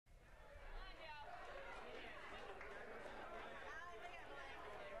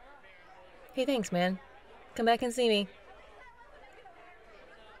Hey, thanks, man. Come back and see me.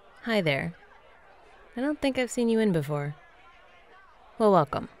 Hi there. I don't think I've seen you in before. Well,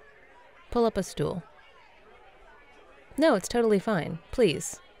 welcome. Pull up a stool. No, it's totally fine.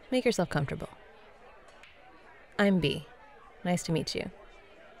 Please, make yourself comfortable. I'm B. Nice to meet you.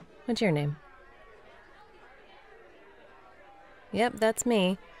 What's your name? Yep, that's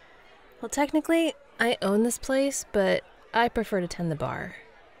me. Well, technically, I own this place, but I prefer to tend the bar.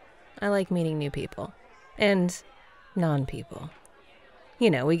 I like meeting new people. And non-people.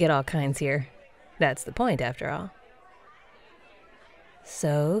 You know, we get all kinds here. That's the point, after all.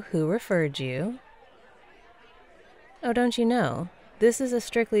 So, who referred you? Oh, don't you know? This is a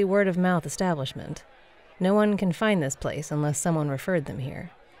strictly word-of-mouth establishment. No one can find this place unless someone referred them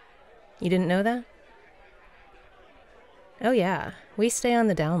here. You didn't know that? Oh yeah, we stay on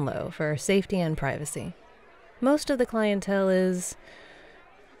the down low for safety and privacy. Most of the clientele is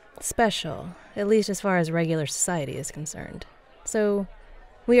special, at least as far as regular society is concerned. So,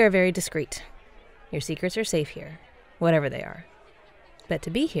 we are very discreet. Your secrets are safe here, whatever they are. But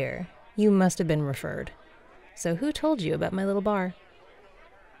to be here, you must have been referred. So who told you about my little bar?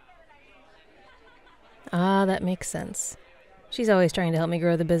 Ah, that makes sense. She's always trying to help me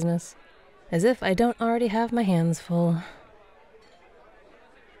grow the business. As if I don't already have my hands full.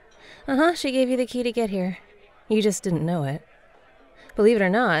 She gave you the key to get here. You just didn't know it. Believe it or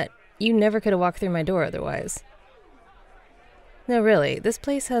not, you never could have walked through my door otherwise. No, really, this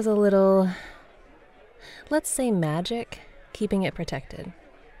place has a little, let's say, magic, keeping it protected.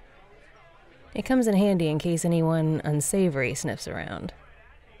 It comes in handy in case anyone unsavory sniffs around.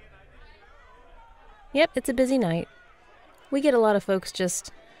 Yep, it's a busy night. We get a lot of folks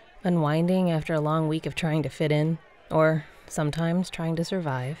just unwinding after a long week of trying to fit in, or sometimes trying to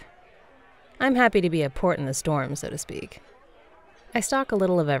survive. I'm happy to be a port in the storm, so to speak. I stock a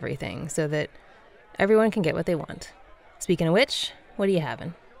little of everything so that everyone can get what they want. Speaking of which, what are you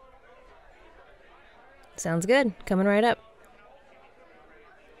having? Sounds good. Coming right up.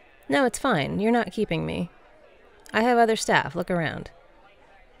 No, it's fine. You're not keeping me. I have other staff. Look around.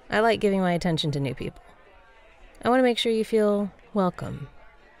 I like giving my attention to new people. I want to make sure you feel welcome.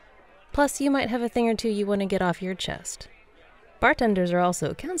 Plus, you might have a thing or two you want to get off your chest. Bartenders are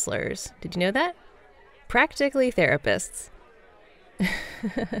also counselors. Did you know that? Practically therapists.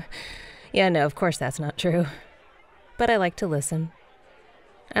 Yeah, no, of course that's not true. But I like to listen.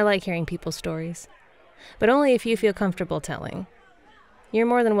 I like hearing people's stories. But only if you feel comfortable telling. You're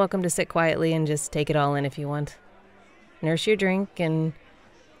more than welcome to sit quietly and just take it all in if you want. Nurse your drink and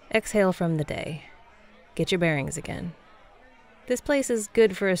exhale from the day. Get your bearings again. This place is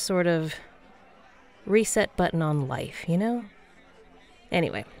good for a sort of reset button on life, you know?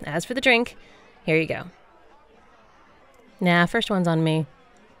 Anyway, as for the drink, here you go. Nah, first one's on me.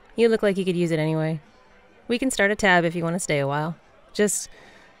 You look like you could use it anyway. We can start a tab if you want to stay a while. Just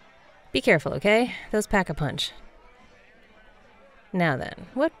be careful, okay? Those pack a punch. Now then,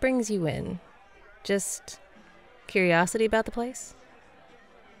 what brings you in? Just curiosity about the place?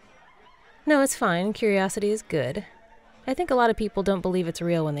 No, it's fine. Curiosity is good. I think a lot of people don't believe it's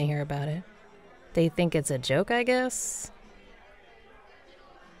real when they hear about it. They think it's a joke, I guess?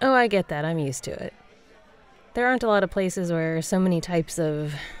 Oh, I get that. I'm used to it. There aren't a lot of places where so many types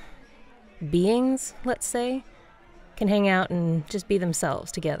of beings, let's say, can hang out and just be themselves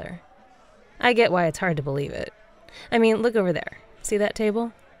together. I get why it's hard to believe it. I mean, look over there. See that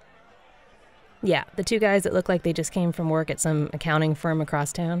table? Yeah, the two guys that look like they just came from work at some accounting firm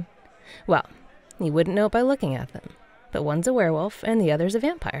across town. Well, you wouldn't know it by looking at them. But one's a werewolf and the other's a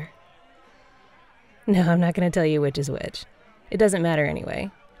vampire. No, I'm not going to tell you which is which. It doesn't matter anyway.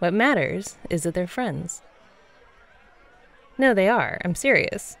 What matters is that they're friends. No, they are. I'm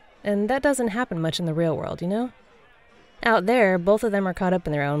serious. And that doesn't happen much in the real world, you know? Out there, both of them are caught up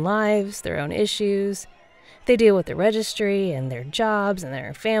in their own lives, their own issues. They deal with the registry and their jobs and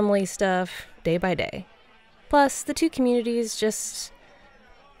their family stuff day by day. Plus, the two communities just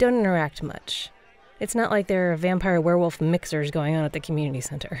don't interact much. It's not like there are vampire-werewolf mixers going on at the community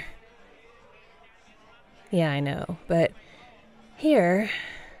center. Yeah, I know, but here,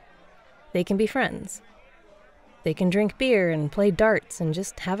 they can be friends. They can drink beer and play darts and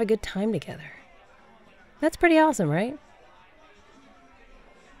just have a good time together. That's pretty awesome, right?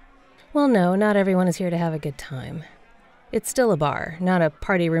 Well, no, not everyone is here to have a good time. It's still a bar, not a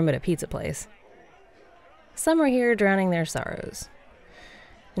party room at a pizza place. Some are here drowning their sorrows.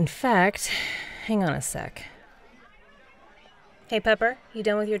 In fact, hang on a sec. Hey, Pepper, you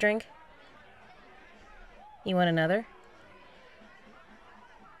done with your drink? You want another?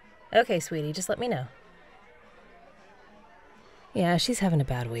 Okay, sweetie, just let me know. Yeah, she's having a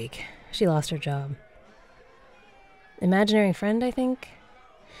bad week. She lost her job. Imaginary friend, I think?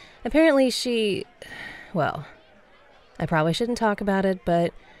 Apparently well, I probably shouldn't talk about it,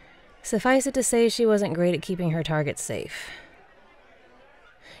 but suffice it to say she wasn't great at keeping her targets safe.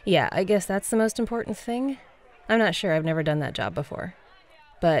 Yeah, I guess that's the most important thing. I'm not sure, I've never done that job before.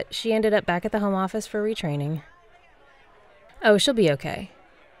 But she ended up back at the home office for retraining. Oh, she'll be okay.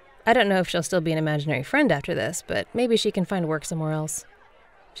 I don't know if she'll still be an imaginary friend after this, but maybe she can find work somewhere else.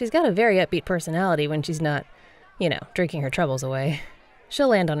 She's got a very upbeat personality when she's not, drinking her troubles away. She'll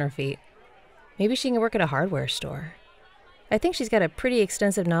land on her feet. Maybe she can work at a hardware store. I think she's got a pretty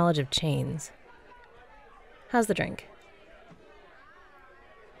extensive knowledge of chains. How's the drink?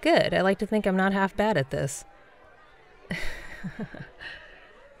 Good. I like to think I'm not half bad at this.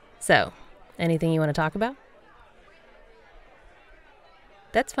 So, anything you want to talk about?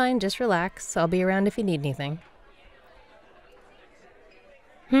 That's fine, just relax. I'll be around if you need anything.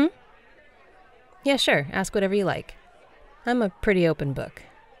 Yeah, sure. Ask whatever you like. I'm a pretty open book.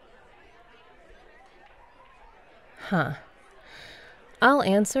 Huh. I'll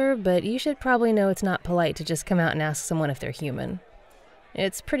answer, but you should probably know it's not polite to just come out and ask someone if they're human.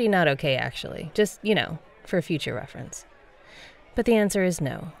 It's pretty not okay, actually. Just, for future reference. But the answer is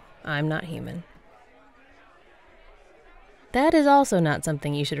no. I'm not human. That is also not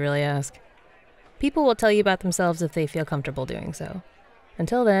something you should really ask. People will tell you about themselves if they feel comfortable doing so.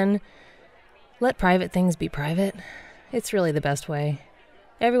 Until then, let private things be private. It's really the best way.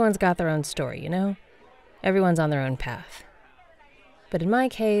 Everyone's got their own story, Everyone's on their own path. But in my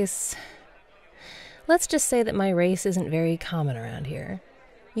case, let's just say that my race isn't very common around here.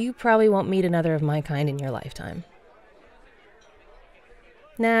 You probably won't meet another of my kind in your lifetime.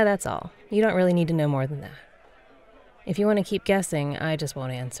 Nah, that's all. You don't really need to know more than that. If you want to keep guessing, I just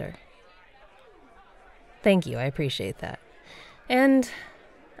won't answer. Thank you, I appreciate that. And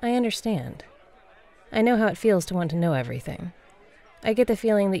I understand. I know how it feels to want to know everything. I get the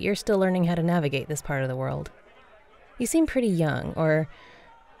feeling that you're still learning how to navigate this part of the world. You seem pretty young, or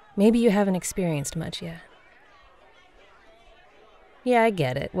maybe you haven't experienced much yet. Yeah, I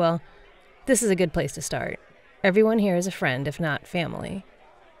get it. Well, this is a good place to start. Everyone here is a friend, if not family.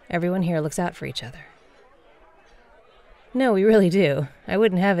 Everyone here looks out for each other. No, we really do. I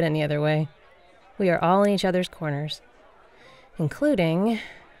wouldn't have it any other way. We are all in each other's corners. Including...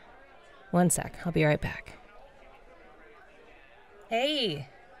 One sec, I'll be right back. Hey!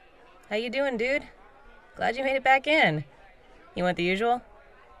 How you doing, dude? Glad you made it back in. You want the usual?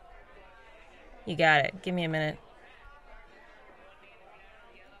 You got it. Give me a minute.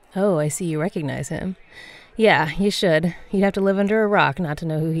 Oh, I see you recognize him. Yeah, you should. You'd have to live under a rock not to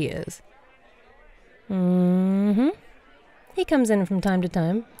know who he is. He comes in from time to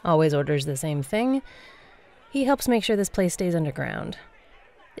time, always orders the same thing. He helps make sure this place stays underground.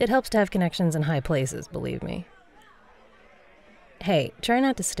 It helps to have connections in high places, believe me. Hey, try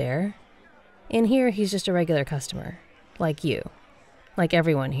not to stare. In here, he's just a regular customer. Like you. Like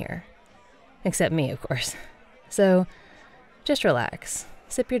everyone here. Except me, of course. So, just relax.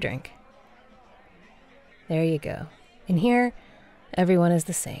 Sip your drink. There you go. In here, everyone is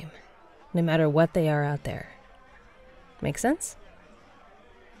the same. No matter what they are out there. Make sense?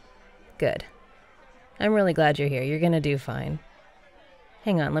 Good. I'm really glad you're here. You're gonna do fine.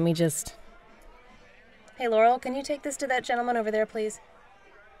 Hang on, let me just... Hey, Laurel, can you take this to that gentleman over there, please?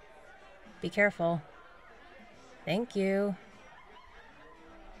 Be careful. Thank you.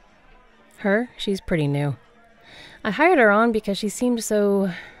 Her? She's pretty new. I hired her on because she seemed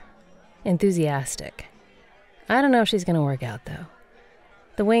so... enthusiastic. I don't know if she's gonna work out, though.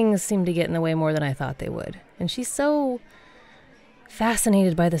 The wings seem to get in the way more than I thought they would. And she's so...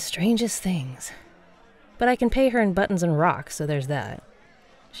 fascinated by the strangest things. But I can pay her in buttons and rocks, so there's that.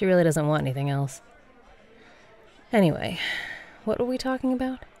 She really doesn't want anything else. Anyway, what were we talking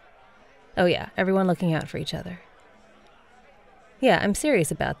about? Oh yeah, everyone looking out for each other. Yeah, I'm serious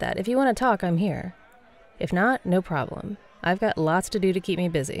about that. If you want to talk, I'm here. If not, no problem. I've got lots to do to keep me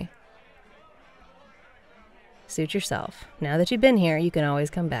busy. Suit yourself. Now that you've been here, you can always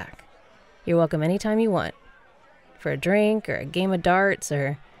come back. You're welcome anytime you want. For a drink, or a game of darts,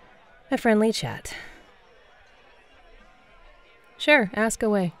 or a friendly chat. Sure, ask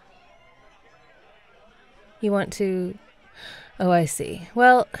away. You want to... Oh, I see.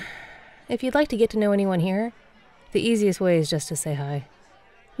 Well, if you'd like to get to know anyone here, the easiest way is just to say hi.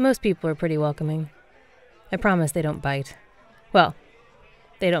 Most people are pretty welcoming. I promise they don't bite. Well,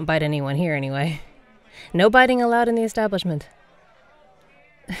 they don't bite anyone here anyway. No biting allowed in the establishment.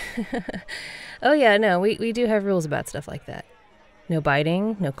 Oh yeah, no, we do have rules about stuff like that. No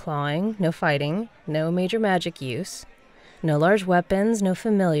biting, no clawing, no fighting, no major magic use. No large weapons, no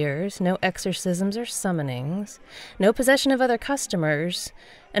familiars, no exorcisms or summonings, no possession of other customers,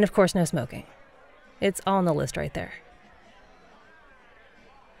 and of course no smoking. It's all on the list right there.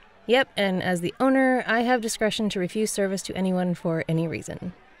 Yep, and as the owner, I have discretion to refuse service to anyone for any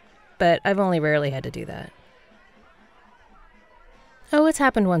reason. But I've only rarely had to do that. Oh, it's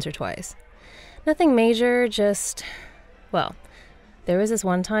happened once or twice. Nothing major, just... well, there was this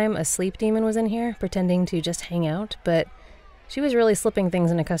one time a sleep demon was in here, pretending to just hang out, but she was really slipping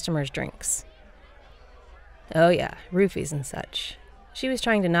things into customers' drinks. Oh yeah, roofies and such. She was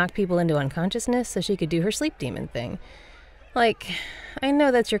trying to knock people into unconsciousness so she could do her sleep demon thing. Like, I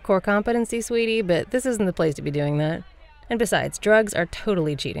know that's your core competency, sweetie, but this isn't the place to be doing that. And besides, drugs are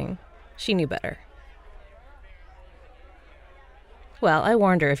totally cheating. She knew better. Well, I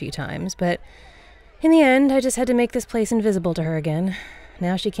warned her a few times, but in the end, I just had to make this place invisible to her again.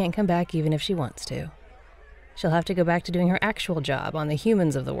 Now she can't come back even if she wants to. She'll have to go back to doing her actual job on the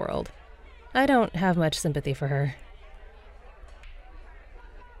humans of the world. I don't have much sympathy for her.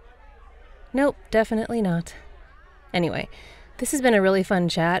 Nope, definitely not. Anyway, this has been a really fun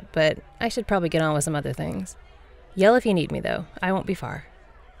chat, but I should probably get on with some other things. Yell if you need me, though. I won't be far.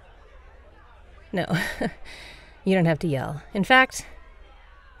 No, you don't have to yell. In fact,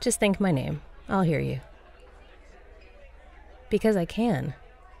 just think my name. I'll hear you. Because I can.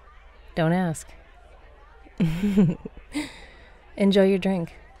 Don't ask. Enjoy your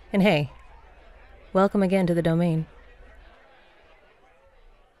drink. And hey, welcome again to the domain.